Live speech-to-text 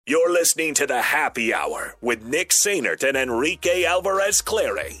You're listening to the Happy Hour with Nick Sainert and Enrique Alvarez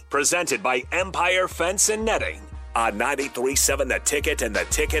Clary, presented by Empire Fence and Netting on 93.7 The Ticket and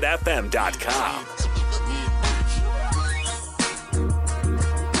theticketfm.com.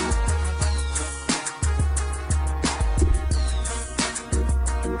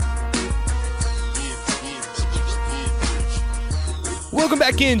 Welcome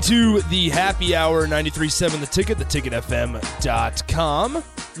back into the Happy Hour, 93.7 The Ticket, theticketfm.com.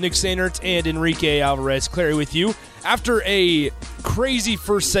 Nick Sainert and Enrique Alvarez Clary with you. After a crazy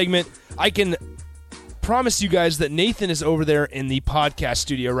first segment, I can promise you guys that Nathan is over there in the podcast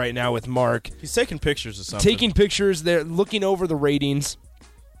studio right now with Mark. He's taking pictures of something. Taking pictures. They're looking over the ratings.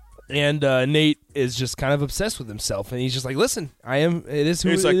 And Nate is just kind of obsessed with himself. And he's just like, listen, it is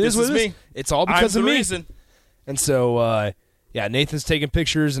who it is. This is me. It's all because of me. Reason. And so... yeah, Nathan's taking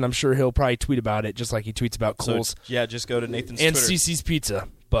pictures, and I'm sure he'll probably tweet about it, just like he tweets about Kohl's. So, yeah, just go to Nathan's and Twitter. CC's Pizza.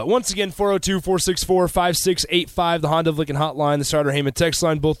 But once again, 402-464-5685, the Honda of Lincoln hotline, the Starter Heyman text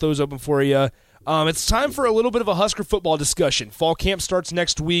line, both those open for you. It's time for a little bit of a Husker football discussion. Fall camp starts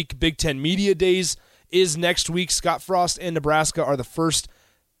next week. Big Ten Media Days is next week. Scott Frost and Nebraska are the first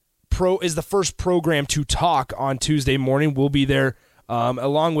program to talk on Tuesday morning. We'll be there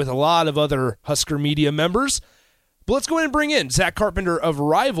along with a lot of other Husker media members. But let's go ahead and bring in Zack Carpenter of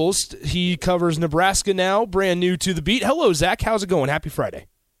Rivals. He covers Nebraska now, brand new to the beat. Hello, Zack. How's it going? Happy Friday.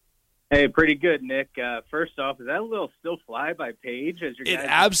 Hey, pretty good, Nick. First off, is that a little still fly by page? As your it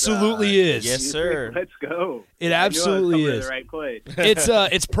absolutely is. Yes, sir. Let's go. It absolutely is. To the right place.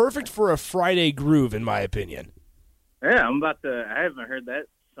 It's perfect for a Friday groove, in my opinion. Yeah, I haven't heard that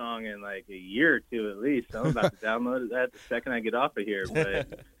song in like a year or two at least. I'm about to download that the second I get off of here. But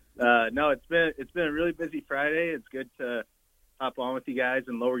no, it's been a really busy Friday. It's good to hop on with you guys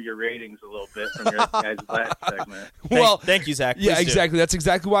and lower your ratings a little bit from your guys' last segment. Thank you, Zach. Yeah, exactly. That's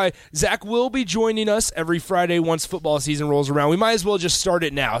exactly why Zach will be joining us every Friday once football season rolls around. We might as well just start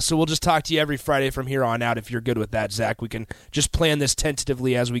it now. So we'll just talk to you every Friday from here on out if you're good with that, Zach. We can just plan this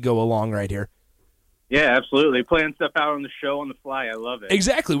tentatively as we go along right here. Yeah, absolutely. Playing stuff out on the show on the fly. I love it.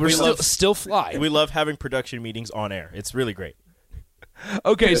 Exactly. We still fly. We love having production meetings on air. It's really great.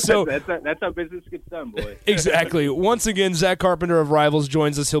 Okay, so that's how business gets done, boys. Exactly. Once again, Zack Carpenter of Rivals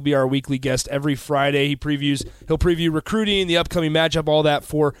joins us. He'll be our weekly guest every Friday. He'll preview recruiting, the upcoming matchup, all that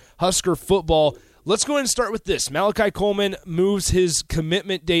for Husker football. Let's go ahead and start with this. Malachi Coleman moves his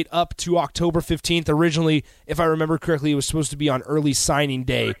commitment date up to October 15th. Originally, if I remember correctly, it was supposed to be on early signing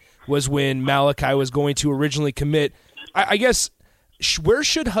day was when Malachi was going to originally commit. I guess, where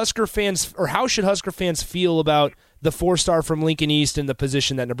should Husker fans, or how should Husker fans feel about the 4-star from Lincoln East and the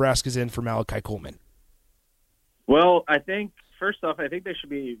position that Nebraska's in for Malachi Coleman? Well, I think, first off, they should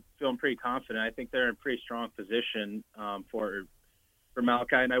be feeling pretty confident. I think they're in a pretty strong position for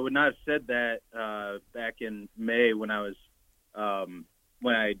Malachi, and I would not have said that back in May when I was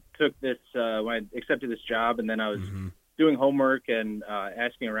when I accepted this job, and then I was doing homework and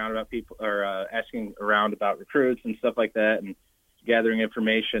asking around about people, or asking around about recruits and stuff like that, and gathering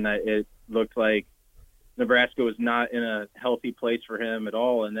information. It looked like Nebraska was not in a healthy place for him at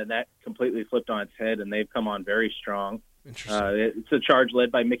all, and then that completely flipped on its head, and they've come on very strong. Interesting. It's a charge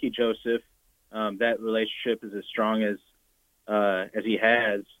led by Mickey Joseph. That relationship is as strong as he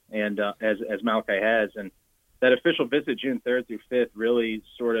has, and as Malachi has, and that official visit June 3rd through 5th really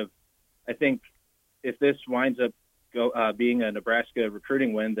sort of, I think, if this winds up being a Nebraska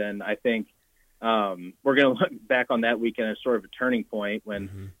recruiting win, then I think we're going to look back on that weekend as sort of a turning point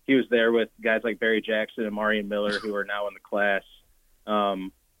when he was there with guys like Barry Jackson and Marion Miller, who are now in the class.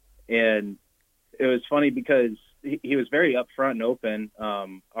 And it was funny because he was very upfront and open.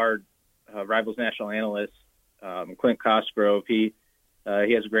 Our Rivals national analyst, Clint Cosgrove, he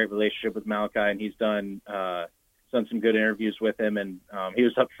has a great relationship with Malachi, and he's done some good interviews with him. And he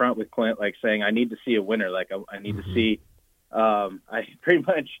was upfront with Clint, like saying, I need to see a winner. Like I need to see, I pretty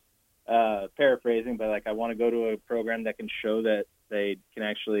much, paraphrasing, but like I want to go to a program that can show that they can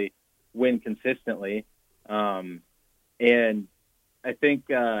actually win consistently. And I think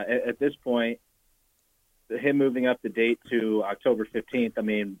at this point, him moving up the date to October 15th, I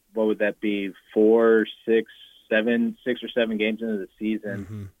mean, what would that be? 6 or 7 games into the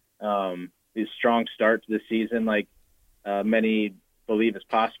season. A strong start to the season, like many believe is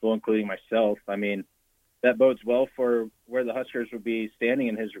possible, including myself. I mean, that bodes well for where the Huskers would be standing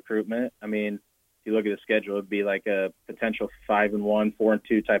in his recruitment. I mean, if you look at the schedule, it'd be like a potential 5-1,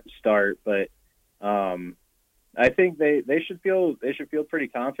 4-2 type of start. But I think they should feel pretty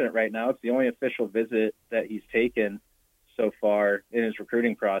confident right now. It's the only official visit that he's taken so far in his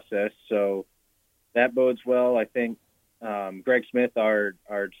recruiting process. So that bodes well. I think Greg Smith, our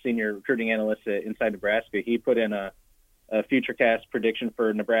senior recruiting analyst at Inside Nebraska, he put in a FutureCast prediction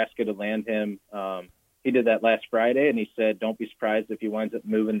for Nebraska to land him. He did that last Friday, and he said, don't be surprised if he winds up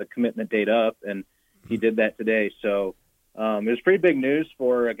moving the commitment date up, and he did that today. So it was pretty big news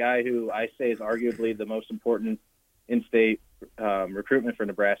for a guy who I say is arguably the most important in-state recruitment for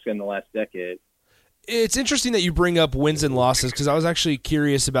Nebraska in the last decade. It's interesting that you bring up wins and losses, because I was actually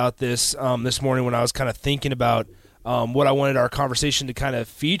curious about this this morning when I was kind of thinking about what I wanted our conversation to kind of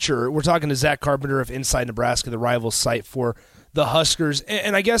feature. We're talking to Zack Carpenter of Inside Nebraska, the rival site for the Huskers.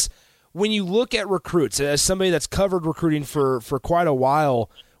 And I guess when you look at recruits, as somebody that's covered recruiting for quite a while,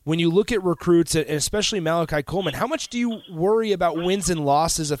 when you look at recruits, and especially Malachi Coleman, how much do you worry about wins and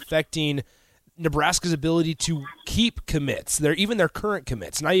losses affecting Nebraska's ability to keep commits, even their current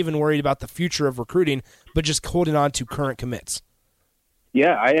commits? Not even worried about the future of recruiting, but just holding on to current commits.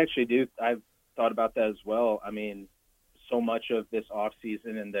 Yeah, I actually do. I've thought about that as well. I mean, so much of this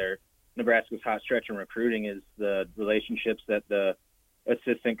offseason and Nebraska's hot stretch in recruiting is the relationships that the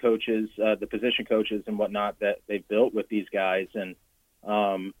assistant coaches, the position coaches and whatnot that they've built with these guys. And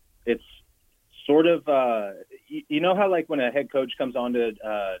it's sort of, you know how like when a head coach comes on to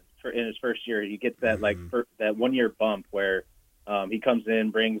in his first year, he gets that that 1 year bump where he comes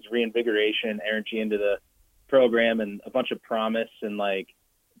in, brings reinvigoration, energy into the program, and a bunch of promise and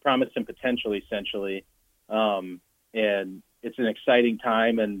potential essentially. And it's an exciting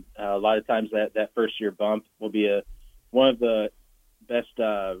time, and a lot of times that first year bump will be one of the best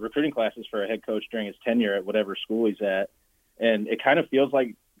recruiting classes for a head coach during his tenure at whatever school he's at. And it kind of feels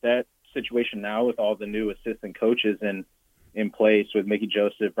like that situation now with all the new assistant coaches in place with Mickey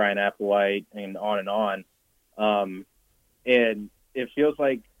Joseph, Brian Applewhite, and on. And it feels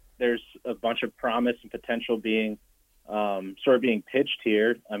like there's a bunch of promise and potential being sort of being pitched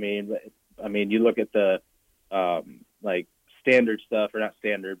here. I mean, you look at the like standard stuff, or not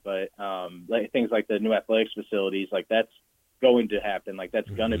standard, but like things like the new athletics facilities, like that's going to happen, like that's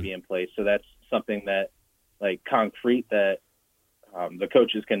going to be in place. So that's something that like concrete that the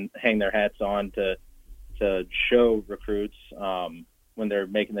coaches can hang their hats on to show recruits when they're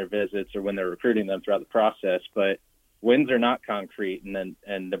making their visits or when they're recruiting them throughout the process. But wins are not concrete, and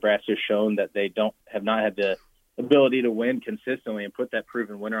Nebraska's shown that they have not had the ability to win consistently and put that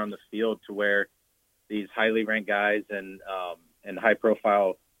proven winner on the field to where these highly ranked guys and high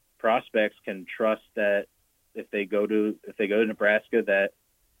profile prospects can trust that if they go to Nebraska, that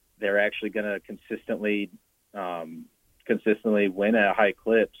they're actually going to consistently win at a high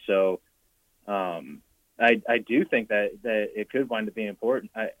clip. So I do think that it could wind up being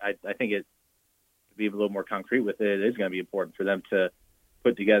important. I think it, to be a little more concrete with it, it is going to be important for them to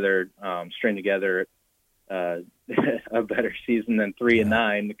put together, string together a better season than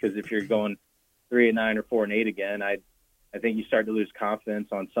 3-9, because if you're going 3-9 or 4-8 again, I think you start to lose confidence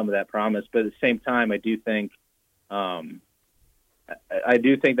on some of that promise. But at the same time, I do think that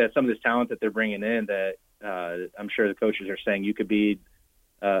some of this talent that they're bringing in, that I'm sure the coaches are saying you could be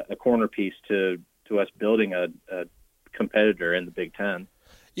a corner piece to us building a competitor in the Big Ten.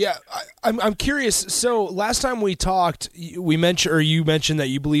 Yeah, I'm curious. So last time we talked, you mentioned that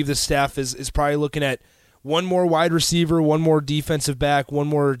you believe the staff is probably looking at one more wide receiver, one more defensive back, one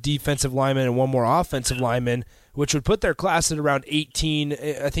more defensive lineman, and one more offensive lineman, which would put their class at around 18.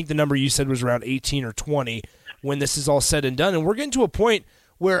 I think the number you said was around 18 or 20 when this is all said and done. And we're getting to a point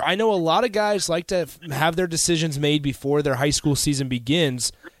where I know a lot of guys like to have their decisions made before their high school season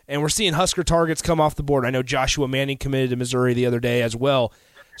begins, and we're seeing Husker targets come off the board. I know Joshua Manning committed to Missouri the other day as well.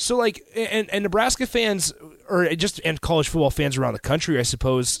 So, like, and Nebraska fans, and college football fans around the country, I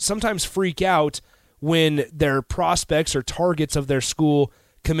suppose, sometimes freak out when their prospects or targets of their school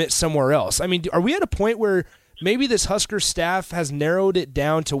commit somewhere else. I mean, are we at a point where maybe this Husker staff has narrowed it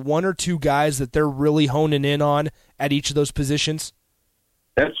down to one or two guys that they're really honing in on at each of those positions?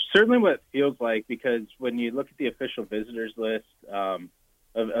 That's certainly what it feels like, because when you look at the official visitors list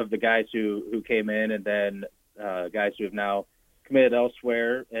of the guys who came in, and then guys who have now committed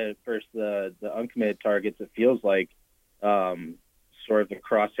elsewhere, at first the uncommitted targets, it feels like sort of the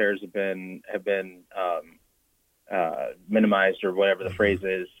crosshairs have been minimized, or whatever the phrase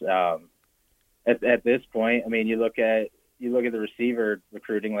is. At this point, I mean, you look at the receiver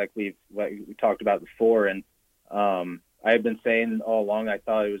recruiting, like we talked about before, and I had been saying all along I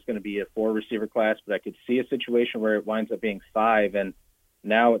thought it was going to be a 4 receiver class, but I could see a situation where it winds up being 5, and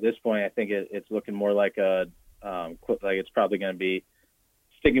now at this point I think it's looking more like like it's probably going to be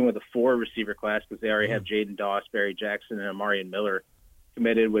sticking with a 4 receiver class, because they already have Jaden Doss, Barry Jackson, and Amarian Miller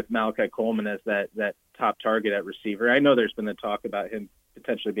committed, with Malachi Coleman as that top target at receiver. I know there's been the talk about him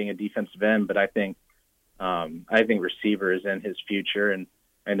potentially being a defensive end, but I think I think receiver is in his future, and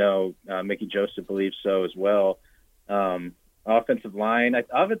I know Mickey Joseph believes so as well. Offensive line, I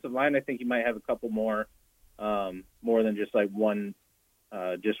think he might have a couple more than just like one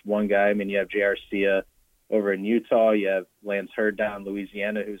guy. I mean, you have J.R. Sia over in Utah. You have Lance Hurd down in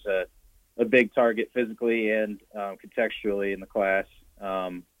Louisiana, who's a big target physically and contextually in the class.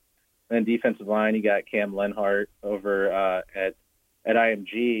 Then defensive line, you got Cam Lenhart over at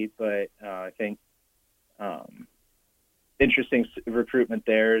IMG, but I think interesting recruitment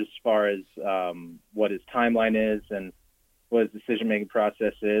there as far as what his timeline is and what his decision-making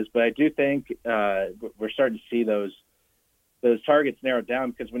process is. But I do think we're starting to see those targets narrowed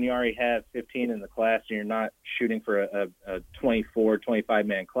down, because when you already have 15 in the class and you're not shooting for a 24,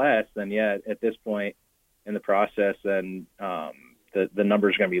 25-man class, then, yeah, at this point in the process, then the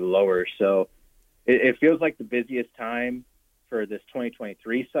numbers are going to be lower. So it feels like the busiest time for this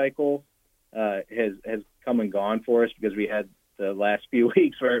 2023 cycle has come and gone for us, because we had the last few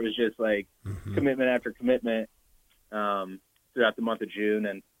weeks where it was just like commitment after commitment throughout the month of June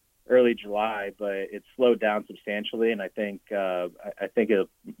and early July, but it slowed down substantially, and I think it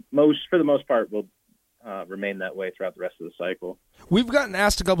for the most part will remain that way throughout the rest of the cycle. We've gotten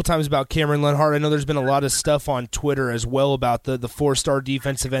asked a couple times about Cameron Lenhart. I know there's been a lot of stuff on Twitter as well about the 4-star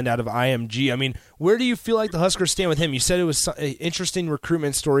defensive end out of IMG. I mean, where do you feel like the Huskers stand with him? You said it was an interesting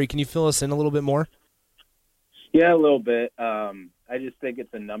recruitment story. Can you fill us in a little bit more? Yeah, a little bit. I just think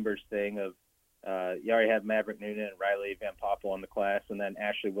it's a numbers thing of you already have Maverick Noonan and Riley Van Poppel in the class, and then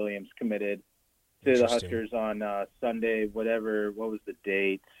Ashley Williams committed to the Huskers on Sunday. What was the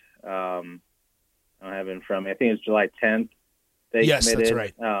date? I don't have it in front of me. I think it's July 10th. They committed. That's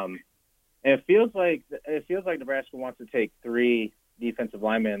right. And it feels like Nebraska wants to take 3 defensive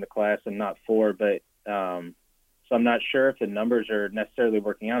linemen in the class and not 4. But so I'm not sure if the numbers are necessarily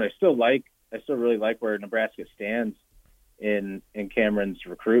working out. I still really like where Nebraska stands in Cameron's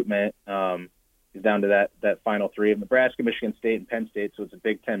recruitment. He's down to that final 3 of Nebraska, Michigan State, and Penn State, so it's a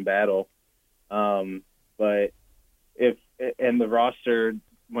Big Ten battle. But the roster,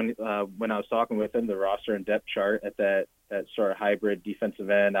 when I was talking with him, the roster and depth chart at that sort of hybrid defensive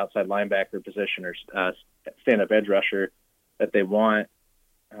end, outside linebacker position, or stand-up edge rusher that they want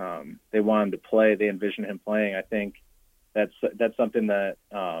him to play. They envision him playing. I think that's something that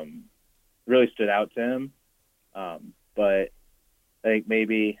really stood out to him. But I think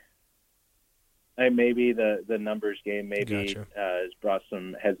maybe the numbers game has brought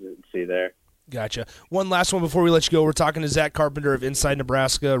some hesitancy there. Gotcha. One last one before we let you go. We're talking to Zack Carpenter of Inside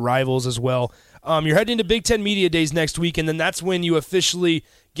Nebraska, Rivals as well. You're heading to Big Ten Media Days next week, and then that's when you officially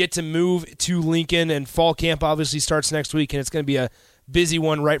get to move to Lincoln, and fall camp obviously starts next week, and it's going to be a busy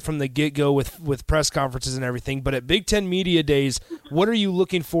one right from the get-go with press conferences and everything. But at Big Ten Media Days, what are you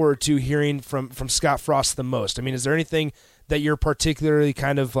looking forward to hearing from Scott Frost the most? I mean, is there anything that you're particularly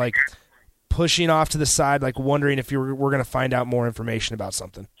kind of like pushing off to the side, like wondering if we're going to find out more information about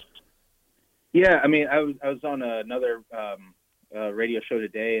something? Yeah, I mean, I was on another radio show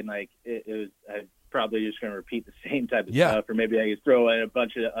today, and like it was, I'm probably just going to repeat the same type of stuff, or maybe I could throw in a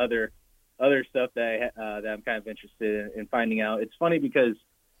bunch of other stuff that I'm kind of interested in finding out. It's funny because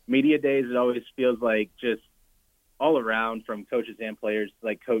media days, it always feels like just all around, from coaches and players,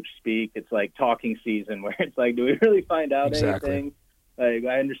 like coach speak. It's like talking season, where it's like, do we really find out anything? Like,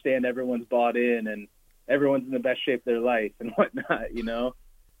 I understand everyone's bought in and everyone's in the best shape of their life and whatnot, you know.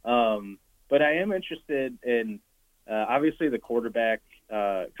 But I am interested in obviously the quarterback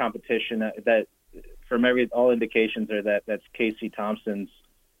competition. That from all indications are that's Casey Thompson's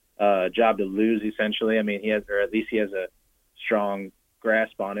job to lose, essentially. I mean, at least he has a strong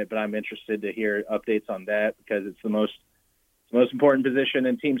grasp on it. But I'm interested to hear updates on that, because it's the most important position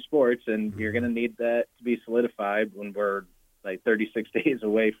in team sports, and you're going to need that to be solidified when we're like 36 days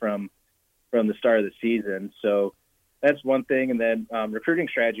away from the start of the season. So that's one thing. And then recruiting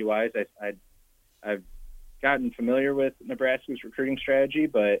strategy wise, I've gotten familiar with Nebraska's recruiting strategy,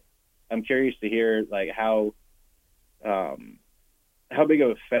 but I'm curious to hear like how big of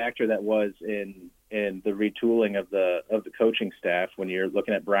a factor that was in the retooling of the coaching staff when you're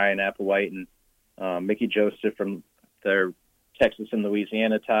looking at Brian Applewhite and Mickey Joseph from their Texas and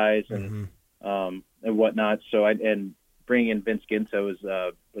Louisiana ties and whatnot. So and bringing in Vince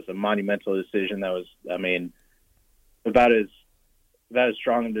Ginto was a monumental decision. That was, I mean, about as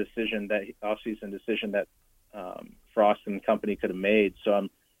strong a decision, that off-season decision that Frost and company could have made. So I'm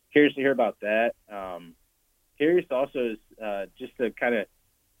curious to hear about that. Curious also is just to kind of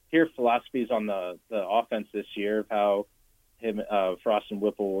hear philosophies on the offense this year, of how Frost and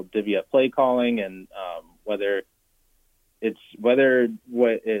Whipple will divvy up play calling, and whether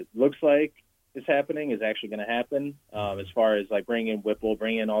what it looks like is happening is actually going to happen. As far as like bringing in Whipple,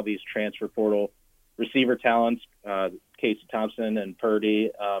 bringing in all these transfer portal receiver talents, Casey Thompson and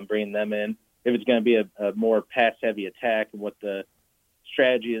Purdy, bringing them in. If it's going to be a more pass-heavy attack and what the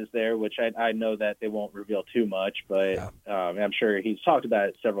strategy is there, which I know that they won't reveal too much, but I'm sure he's talked about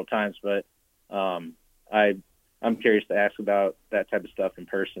it several times. But I'm curious to ask about that type of stuff in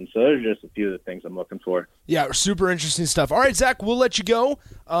person. So those are just a few of the things I'm looking for. Yeah, super interesting stuff. All right, Zach, we'll let you go.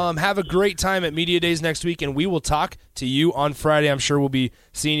 Have a great time at Media Days next week, and we will talk to you on Friday. I'm sure we'll be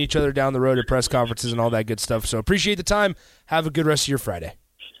seeing each other down the road at press conferences and all that good stuff. So appreciate the time. Have a good rest of your Friday.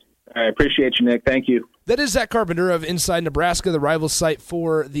 All right, appreciate you, Nick. Thank you. That is Zack Carpenter of Inside Nebraska, the rival site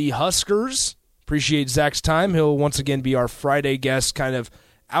for the Huskers. Appreciate Zach's time. He'll once again be our Friday guest, kind of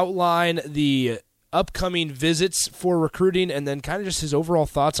outline the upcoming visits for recruiting and then kind of just his overall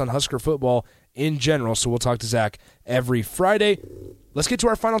thoughts on Husker football in general. So we'll talk to Zach every Friday. Let's get to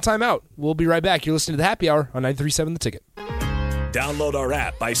our final time out. We'll be right back. You're listening to the Happy Hour on 93.7 The Ticket. Download our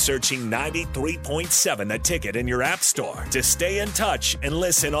app by searching 93.7 The Ticket in your app store to stay in touch and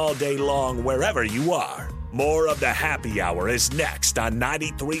listen all day long wherever you are. More of the Happy Hour is next on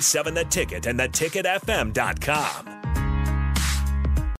 93.7 The Ticket and theticketfm.com.